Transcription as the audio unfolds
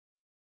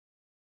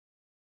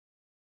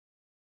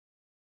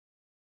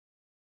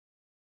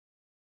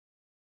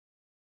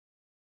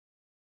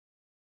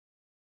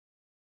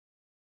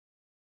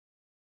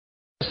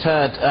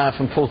heard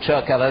from Paul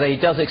Churchill that he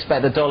does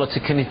expect the dollar to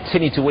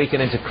continue to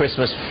weaken into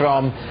Christmas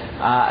from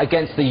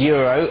against the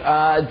euro.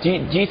 Do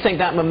you think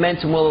that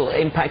momentum will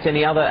impact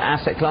any other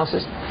asset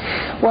classes?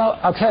 Well,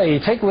 I'll tell you,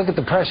 take a look at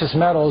the precious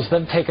metals.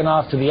 They've taken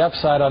off to the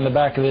upside on the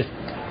back of this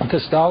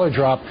dollar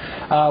drop.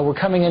 We're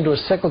coming into a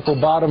cyclical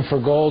bottom for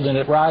gold, and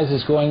it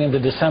rises going into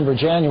December,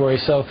 January,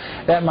 so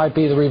that might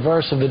be the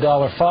reverse of the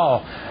dollar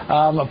fall.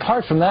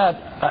 Apart from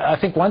that, I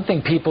think one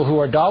thing people who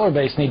are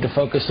dollar-based need to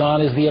focus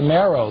on is the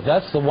Amero.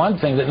 That's the one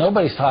thing that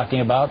nobody's talking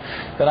about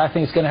that I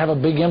think is going to have a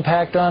big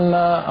impact on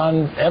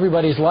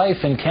everybody's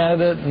life in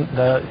Canada,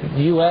 the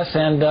U.S.,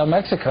 and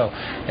Mexico.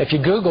 If you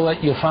Google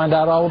it, you'll find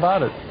out all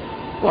about it.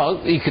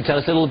 Well, you could tell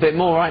us a little bit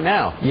more right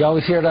now. You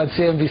always hear it on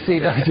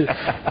CNBC, don't you?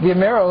 The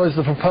Amero is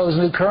the proposed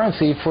new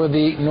currency for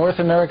the North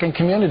American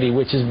community,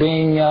 which is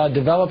being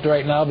developed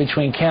right now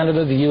between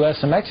Canada, the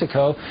U.S., and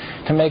Mexico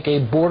to make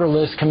a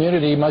borderless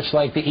community, much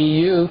like the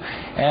EU,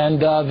 and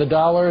the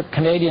dollar,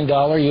 Canadian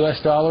dollar, U.S.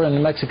 dollar, and the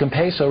Mexican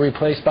peso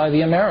replaced by the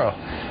Amero.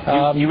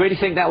 You really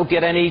think that will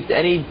get any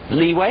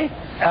leeway?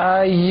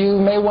 You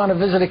may want to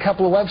visit a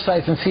couple of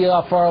websites and see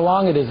how far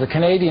along it is. The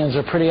Canadians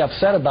are pretty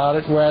upset about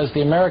it, whereas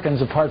the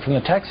Americans, apart from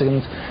the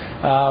Texans,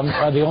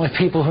 are the only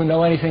people who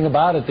know anything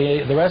about it.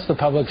 The rest of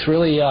the public's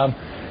really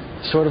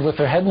sort of with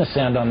their head in the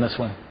sand on this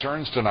one.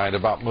 Concerns tonight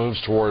about moves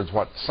towards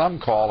what some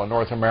call a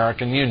North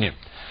American Union.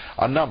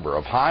 A number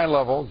of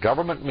high-level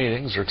government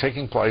meetings are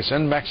taking place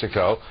in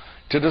Mexico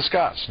to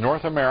discuss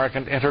North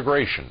American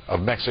integration of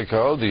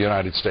Mexico, the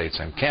United States,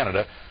 and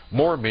Canada.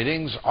 More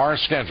meetings are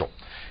scheduled.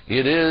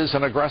 It is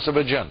an aggressive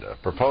agenda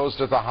proposed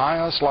at the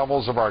highest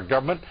levels of our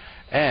government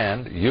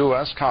and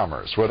U.S.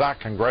 commerce without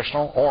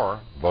congressional or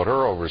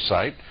voter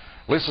oversight.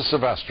 Lisa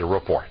Sylvester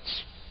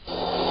reports.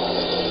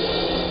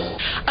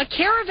 A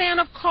caravan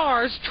of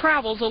cars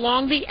travels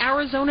along the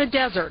Arizona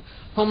desert.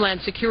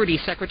 Homeland Security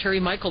Secretary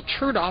Michael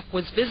Chertoff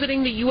was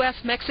visiting the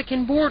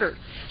U.S.-Mexican border.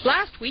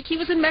 Last week, he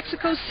was in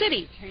Mexico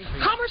City.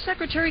 Commerce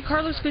Secretary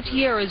Carlos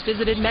Gutierrez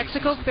visited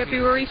Mexico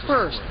February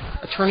 1st.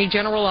 Attorney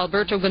General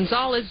Alberto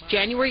Gonzalez,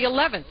 January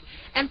 11th.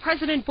 And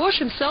President Bush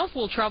himself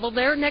will travel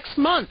there next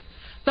month.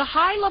 The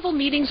high-level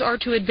meetings are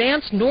to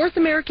advance North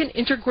American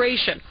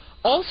integration,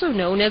 also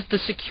known as the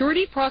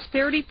Security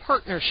Prosperity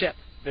Partnership.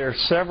 There are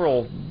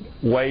several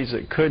ways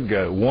it could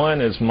go. One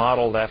is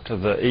modeled after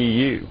the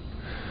EU.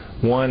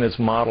 One is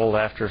modeled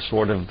after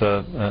sort of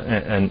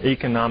an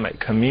economic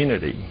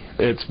community.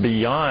 It's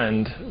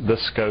beyond the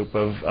scope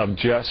of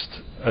just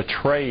a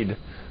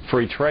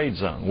free trade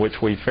zone,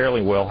 which we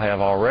fairly well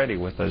have already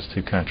with those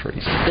two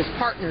countries. This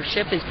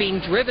partnership is being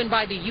driven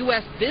by the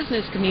U.S.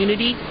 business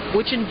community,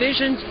 which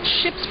envisions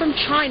ships from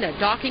China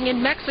docking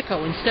in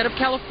Mexico instead of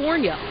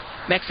California.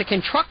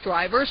 Mexican truck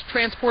drivers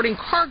transporting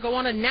cargo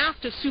on a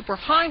NAFTA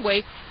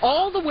superhighway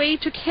all the way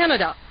to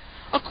Canada.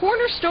 A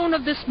cornerstone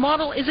of this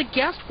model is a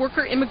guest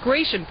worker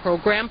immigration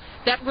program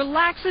that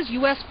relaxes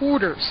U.S.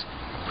 borders.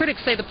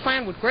 Critics say the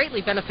plan would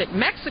greatly benefit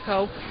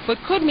Mexico,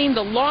 but could mean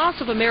the loss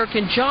of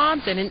American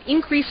jobs and an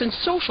increase in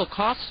social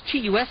costs to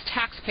U.S.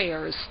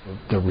 taxpayers.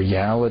 The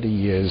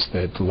reality is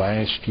that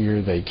last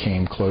year they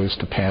came close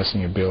to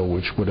passing a bill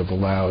which would have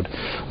allowed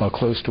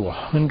close to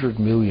 100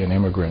 million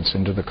immigrants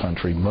into the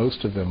country,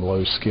 most of them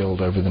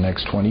low-skilled, over the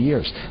next 20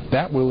 years.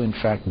 That will, in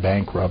fact,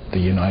 bankrupt the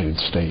United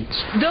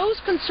States. Those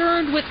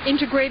concerned with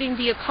integrating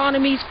the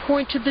economies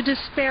point to the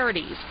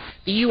disparities.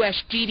 The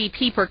U.S.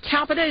 GDP per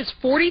capita is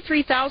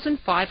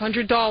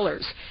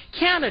 $43,500.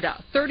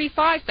 Canada,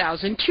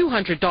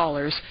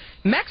 $35,200.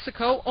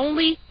 Mexico,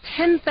 only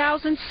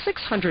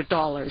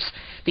 $10,600.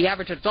 The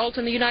average adult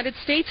in the United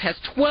States has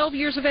 12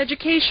 years of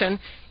education.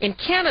 In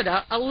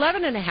Canada,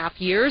 11 and a half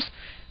years.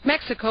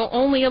 Mexico,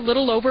 only a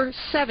little over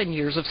 7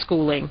 years of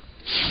schooling.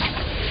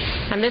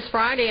 And this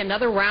Friday,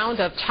 another round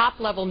of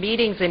top-level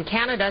meetings in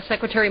Canada.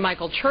 Secretary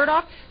Michael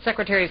Chertoff,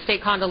 Secretary of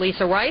State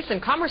Condoleezza Rice,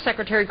 and Commerce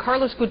Secretary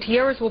Carlos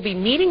Gutierrez will be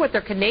meeting with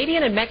their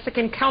Canadian and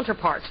Mexican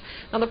counterparts.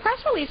 Now, the press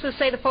releases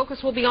say the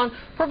focus will be on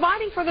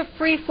providing for the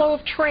free flow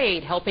of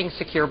trade, helping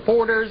secure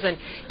borders, and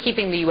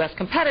keeping the U.S.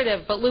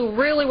 competitive. But, Lou,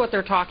 really what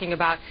they're talking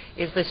about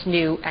is this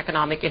new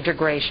economic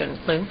integration.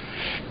 Lou?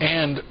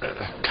 And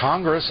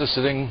Congress is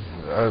sitting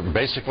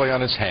basically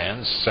on its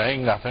hands,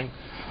 saying nothing.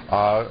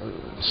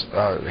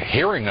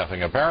 Hearing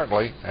nothing,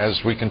 apparently,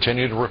 as we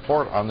continue to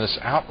report on this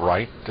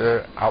outright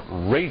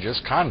outrageous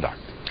conduct.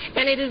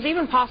 And it is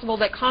even possible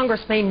that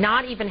Congress may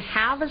not even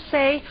have a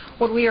say.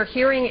 What we are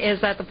hearing is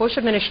that the Bush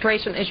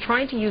administration is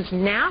trying to use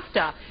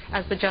NAFTA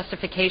as the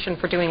justification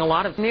for doing a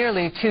lot of...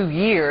 Nearly 2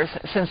 years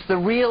since the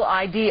REAL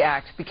ID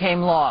Act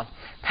became law.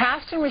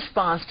 Passed in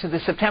response to the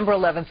September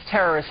 11th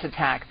terrorist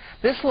attack,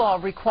 this law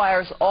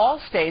requires all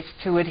states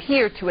to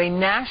adhere to a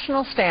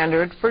national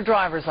standard for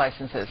driver's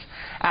licenses.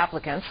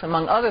 Applicants,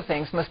 among other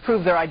things, must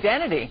prove their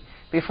identity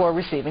before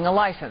receiving a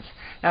license.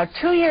 Now,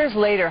 2 years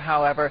later,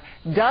 however,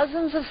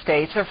 dozens of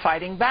states are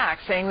fighting back,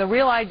 saying the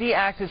REAL ID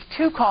Act is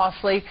too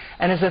costly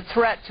and is a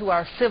threat to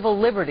our civil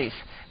liberties.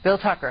 Bill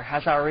Tucker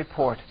has our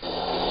report.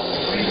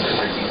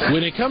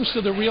 When it comes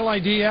to the REAL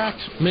ID Act,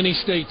 many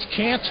states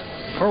can't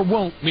or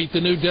won't meet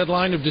the new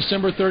deadline of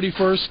December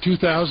 31st,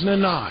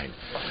 2009.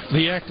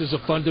 The act is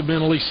a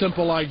fundamentally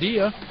simple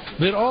idea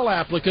that all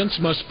applicants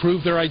must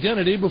prove their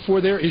identity before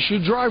they're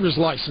issued driver's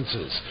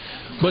licenses.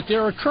 But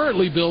there are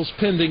currently bills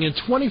pending in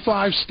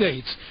 25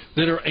 states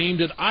that are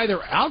aimed at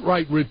either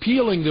outright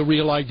repealing the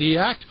Real ID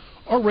Act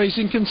or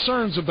raising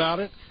concerns about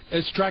it,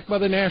 as tracked by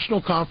the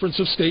National Conference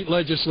of State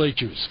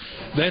Legislatures.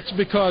 That's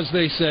because,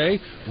 they say,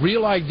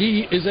 Real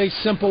ID is a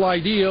simple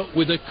idea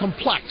with a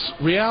complex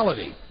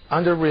reality.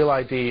 Under Real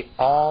ID,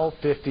 all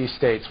 50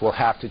 states will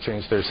have to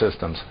change their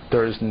systems.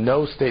 There is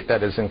no state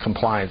that is in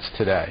compliance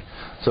today.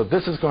 So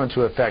this is going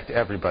to affect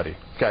everybody.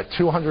 We've got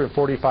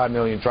 245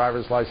 million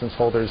driver's license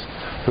holders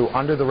who,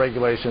 under the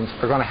regulations,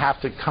 are going to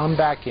have to come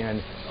back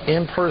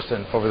in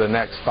person over the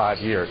next 5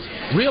 years.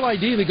 Real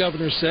ID, the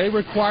governors say,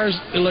 requires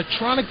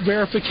electronic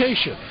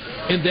verification,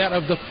 in that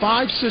of the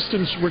 5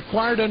 systems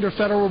required under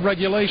federal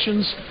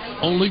regulations,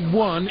 only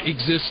 1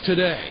 exists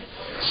today.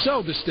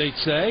 So, the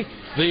states say,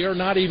 they are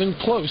not even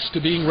close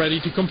to being ready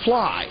to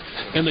comply.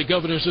 And the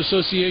Governors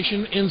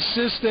Association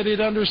insists that it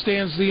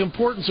understands the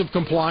importance of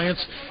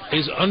compliance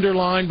as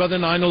underlined by the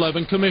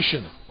 9/11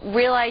 Commission.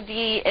 Real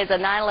ID is a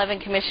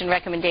 9/11 Commission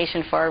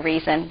recommendation for a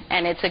reason,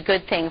 and it's a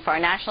good thing for our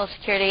national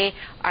security,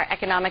 our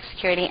economic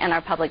security, and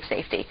our public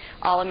safety.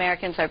 All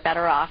Americans are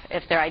better off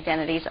if their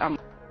identities are.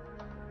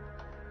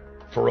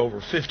 For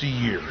over 50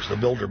 years, the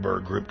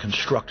Bilderberg Group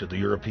constructed the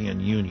European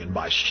Union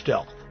by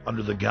stealth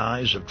under the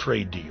guise of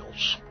trade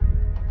deals.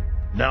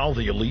 Now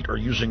the elite are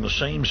using the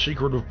same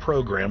secretive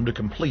program to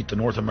complete the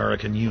North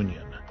American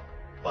Union.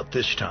 But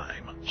this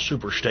time,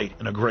 superstate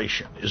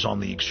integration is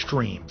on the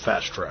extreme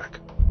fast track.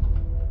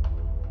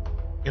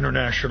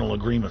 International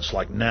agreements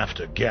like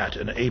NAFTA, GATT,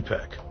 and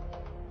APEC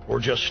were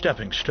just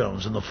stepping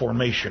stones in the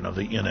formation of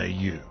the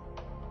NAU.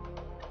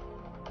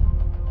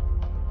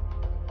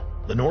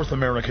 The North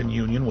American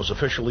Union was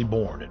officially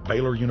born at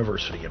Baylor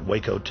University in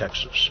Waco,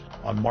 Texas,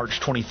 on March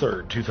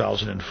 23,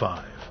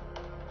 2005.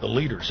 The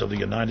leaders of the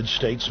United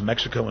States,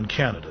 Mexico, and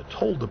Canada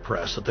told the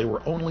press that they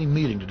were only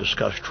meeting to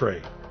discuss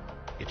trade.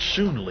 It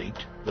soon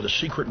leaked that a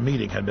secret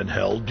meeting had been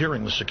held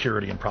during the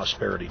Security and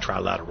Prosperity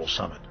Trilateral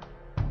Summit.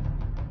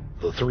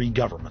 The 3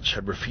 governments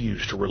had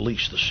refused to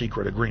release the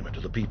secret agreement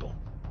to the people.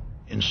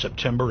 In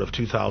September of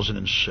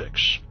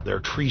 2006, their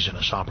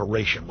treasonous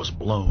operation was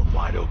blown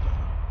wide open.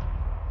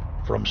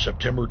 From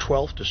September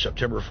 12th to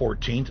September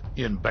 14th,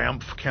 in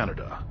Banff,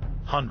 Canada,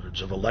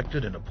 hundreds of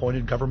elected and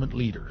appointed government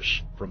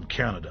leaders from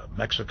Canada,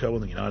 Mexico,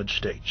 and the United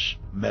States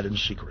met in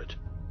secret.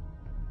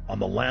 On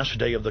the last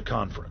day of the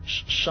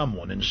conference,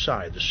 someone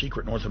inside the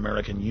secret North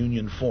American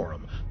Union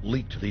Forum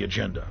leaked the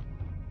agenda.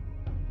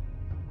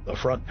 The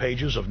front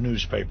pages of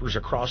newspapers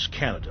across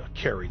Canada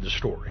carried the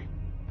story.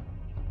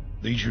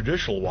 The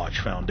Judicial Watch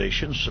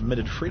Foundation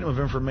submitted Freedom of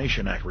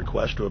Information Act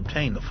requests to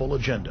obtain the full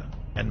agenda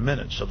and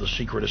minutes of the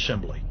secret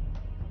assembly.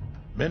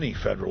 Many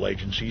federal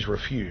agencies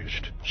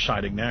refused,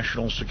 citing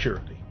national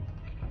security.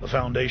 The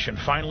foundation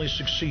finally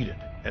succeeded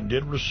and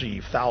did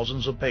receive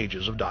thousands of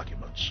pages of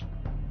documents.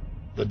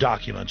 The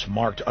documents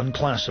marked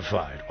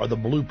unclassified are the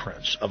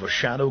blueprints of a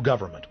shadow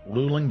government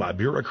ruling by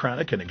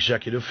bureaucratic and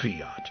executive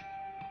fiat.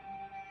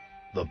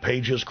 The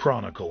pages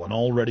chronicle an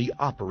already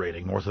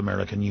operating North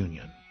American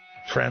Union.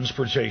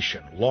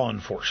 Transportation, law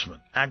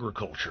enforcement,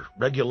 agriculture,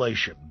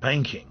 regulation,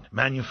 banking,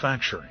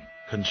 manufacturing,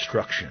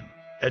 construction,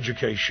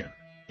 education,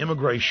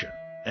 immigration,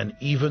 and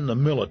even the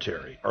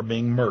military are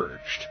being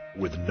merged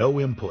with no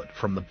input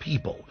from the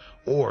people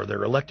or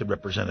their elected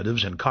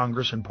representatives in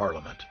Congress and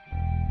Parliament.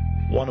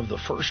 One of the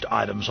first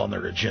items on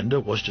their agenda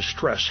was to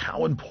stress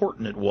how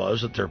important it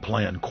was that their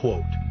plan,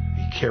 quote,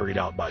 be carried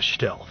out by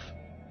stealth.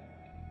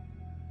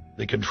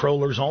 The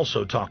controllers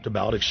also talked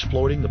about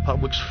exploiting the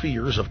public's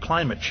fears of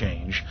climate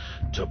change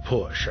to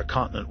push a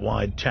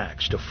continent-wide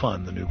tax to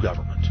fund the new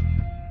government.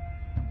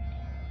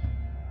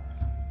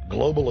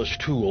 Globalist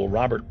tool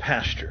Robert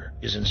Pastor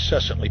is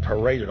incessantly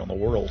paraded on the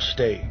world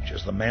stage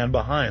as the man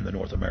behind the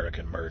North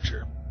American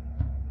merger.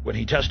 When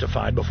he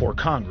testified before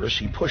Congress,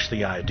 he pushed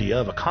the idea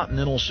of a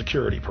continental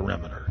security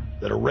perimeter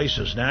that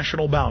erases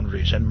national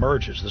boundaries and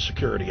merges the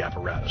security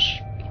apparatus.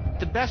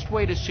 The best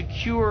way to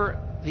secure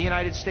the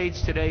United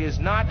States today is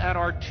not at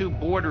our 2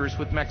 borders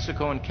with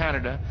Mexico and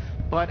Canada,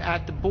 but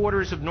at the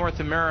borders of North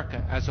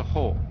America as a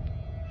whole.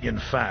 In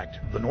fact,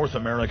 the North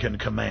American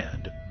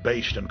Command,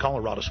 based in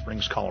Colorado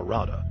Springs,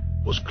 Colorado,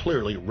 was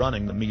clearly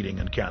running the meeting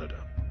in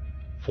Canada.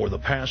 For the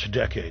past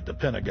decade, the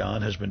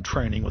Pentagon has been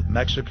training with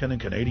Mexican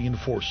and Canadian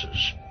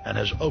forces and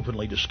has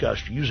openly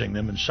discussed using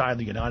them inside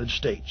the United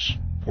States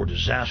for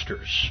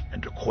disasters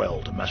and to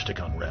quell domestic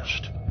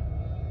unrest.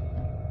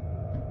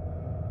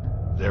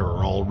 There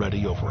are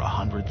already over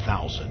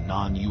 100,000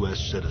 non-U.S.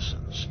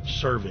 citizens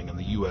serving in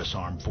the U.S.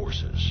 Armed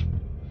Forces.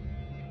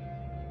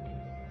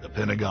 The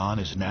Pentagon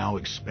is now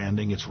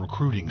expanding its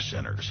recruiting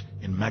centers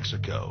in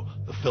Mexico,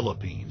 the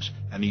Philippines,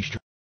 and Eastern